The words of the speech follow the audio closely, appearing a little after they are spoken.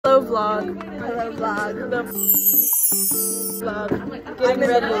Hello vlog. Hello vlog. Vlog.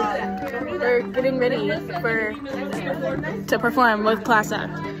 Getting ready to perform with class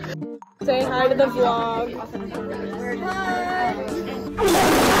act. Say hi to the vlog. Hi.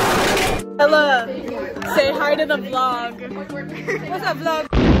 Ella, say hi to the vlog. What's up, vlog?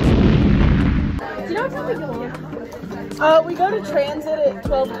 Do you know what time we go on? We go to transit at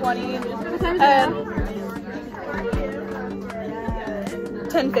 12:20 and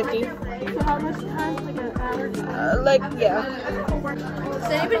 10:50. So how much time? Like an hour? Yeah. Does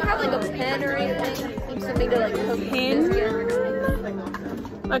anybody have like a pen or anything? Like something to like poke Pen?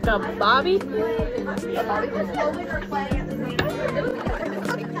 Like a bobby?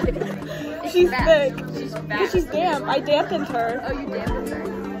 She's thick. She's fat. She's damp. I dampened her. Oh, you dampened her.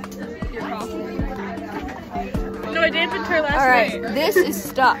 Your coffee. No, I dampened her last Alright, night. this is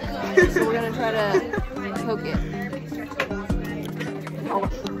stuck. So we're gonna try to poke it. Oh.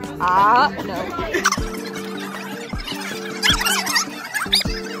 Ah, no.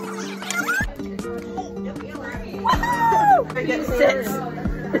 Sit.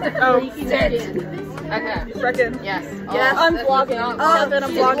 Oh, Sit. Okay. Reckon. Yes. Yeah, I'm vlogging. Oh, Then I'm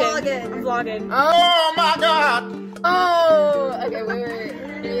she's vlogging. I'm vlogging. Oh my God! Oh! Okay, wait.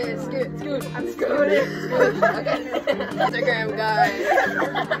 Yeah, scoot. I'm scooting. Okay. Instagram guys.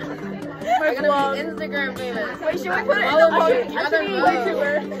 We're gonna be Instagram famous. Wait, should we put it in the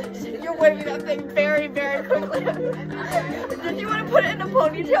ponytail? You're waving that thing very, very quickly. Did you want to put it in a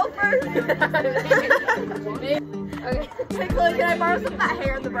ponytail first? Maybe. Okay. Hey Chloe, can I borrow some of that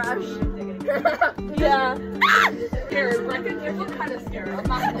hair in the brush? Yeah. Here, Reckon, you look kind of scared. I'm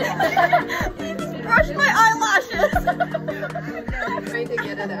not just brush my eyelashes. I'm trying to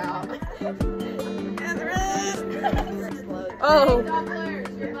get it out. Oh.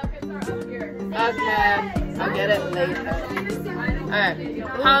 Okay, I'll get it later. Alright,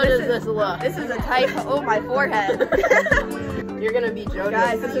 how does this look? This is a tight, oh my forehead. You're gonna be joking.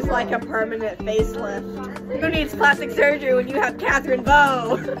 Guys, this is like a permanent facelift. Who needs plastic surgery when you have Catherine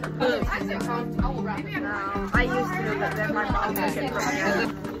Bow? No, I used to, but then my mom took it from me.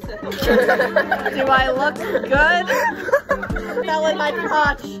 Do I look good? Fell in my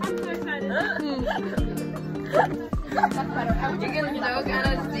crotch. You can so kind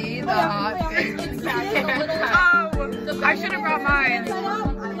of see the hot face. Oh, I should have brought mine.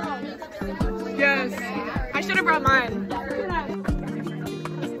 Yes, I should have brought mine.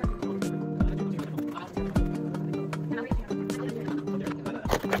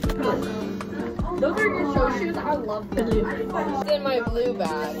 Those are your show shoes. I love them. It's in my blue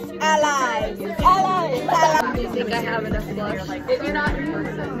bag. Allies. Do you think I have enough blush? If you're not in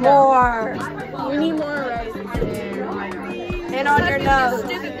person. More. We need more right And on your nose.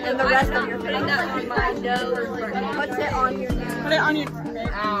 And the rest of your face. Putting that on my nose. What's it on your nose? Put it on your.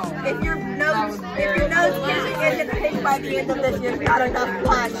 Ow. If your nose isn't pink by the end of this, you've got enough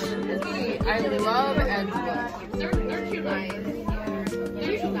blush. I love Edgewood. They're too nice.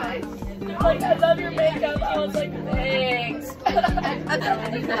 They're too nice. Like, I love your makeup. I was like, thanks. I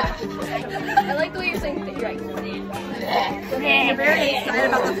like the way you're saying thick. You're like, you're very excited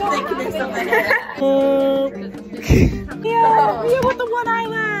about the thickness of the hair. Yeah, with the one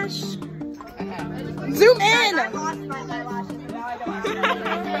eyelash. Zoom in. I lost my eyelashes, and now I don't.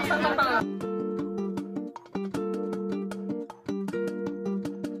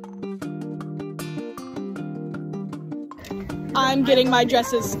 I'm getting my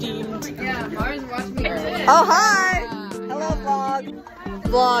dresses steamed. Yeah, Mars watched me. Oh, hi. Hello, vlog.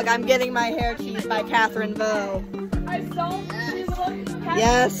 Vlog, I'm getting my hair cheesed by Catherine Bow. I saw she's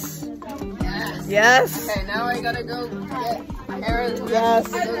Yes. Yes. Yes. Okay, now I gotta go get Aaron.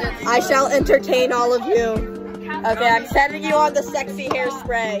 Yes. I shall entertain all of you. Okay, I'm sending you on the sexy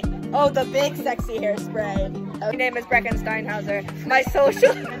hairspray. Oh, the big sexy hairspray. My name is Brecken Steinhauser. My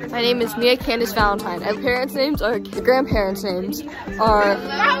social. My name is Mia Candace Valentine. My parents' names are grandparents' names are.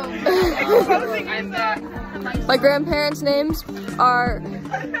 My grandparents' names are.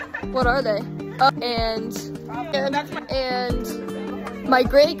 What are they? And my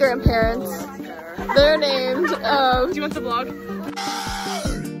great grandparents. They're named. Do you want the vlog?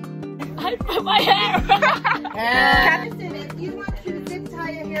 I put my hair. Captain, if you want to zip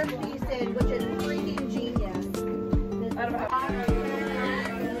tie a hair piece in, which is freaking genius. I don't know how.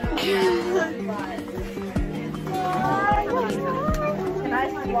 Can I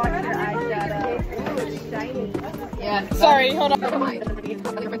watch your eyeshadow? Ooh, it's shiny. Yeah. Sorry, hold on.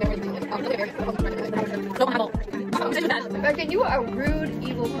 Becca, you are a rude,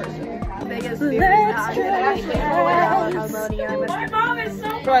 evil person. Biggest Let's My mom is so.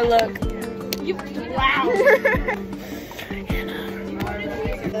 How do I look? You wow.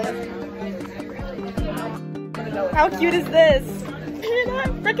 How cute is this?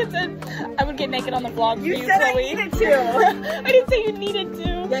 Frickin' said I would get naked on the vlog for you, You said Chloe. I needed to. I didn't say you needed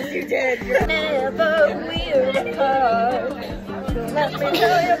to. Yes, you did. You're never will apart. Let me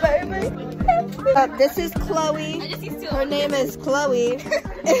tell you, baby. This is Chloe. Her name is Chloe.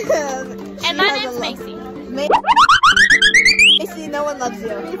 And my name's Macy. Macy, no one loves you.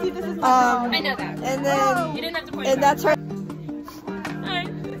 Macy, this is my I know that. And then, You didn't have to point and that's her. Hi.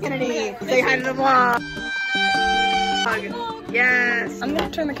 Kennedy, say hi to the vlog. Yes. I'm gonna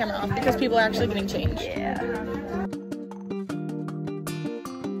turn the camera off because people are actually getting changed. Yeah.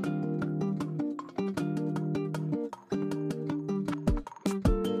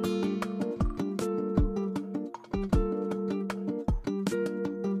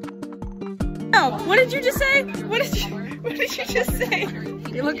 Oh, what did you just say? What did you just say?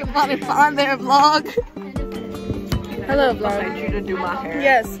 You're looking funny on their vlog. Hello, I vlog. need you to do my hair.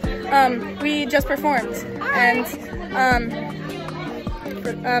 Yes. We just performed, and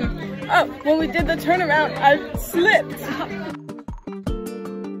oh, when we did the turnaround, I slipped.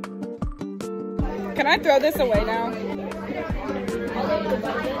 Can I throw this away now?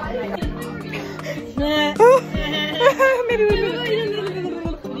 Maybe we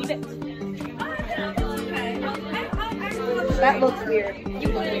leave it. That looks weird. You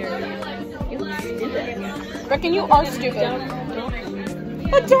look weird. You look stupid. Reckon you are stupid.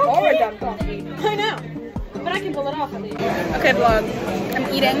 A donkey? Or a dumb donkey. I know. But I can pull it off at least. Okay, vlog. I'm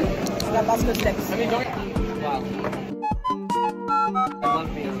eating. I got Bosco sticks.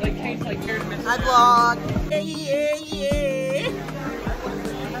 Hi, vlog. Yeah.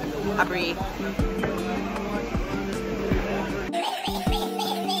 I breathe.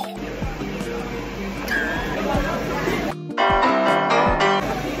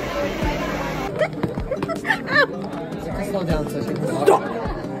 Slow down so she can Stop!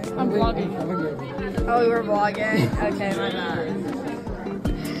 I'm vlogging. Oh, you were vlogging? Okay, my bad.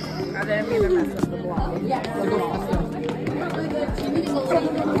 I didn't mean to mess up the vlog.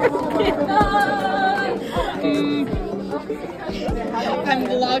 I'm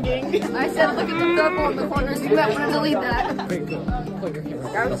vlogging. I said look at the purple in the corner, so you might want to delete that.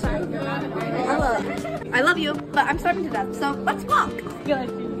 I love you, but I'm starving to death, so let's walk.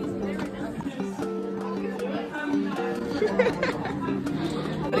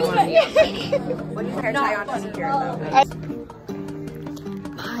 What is hair tie on to secure though?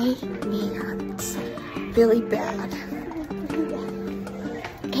 My man's really bad.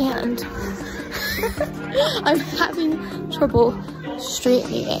 And I'm having trouble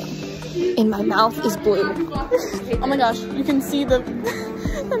straightening it. And my mouth is blue. Oh my gosh, you can see the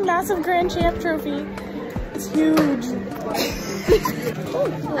massive Grand Champ trophy. It's huge.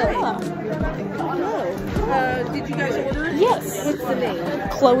 Did you guys order it? Yes. What's the name?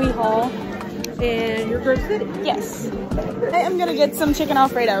 Chloe Hall. And your Grove City? Yes. I am gonna get some chicken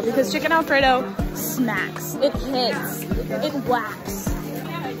Alfredo because chicken Alfredo smacks. It hits. It whacks.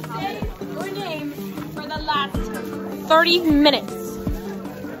 Your name for the last 30 minutes.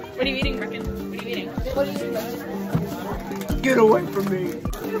 What are you eating, Brecken? What are you eating? Get away from me.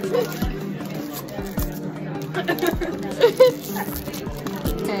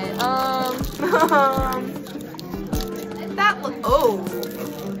 Okay, that look. Oh.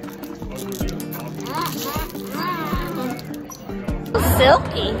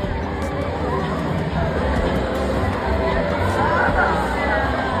 Silky.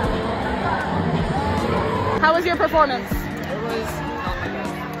 How was your performance? It was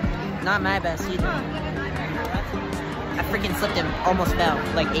not my best either. I freaking slipped and almost fell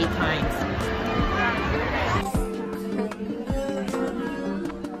like 8 times.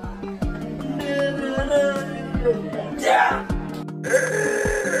 Yeah.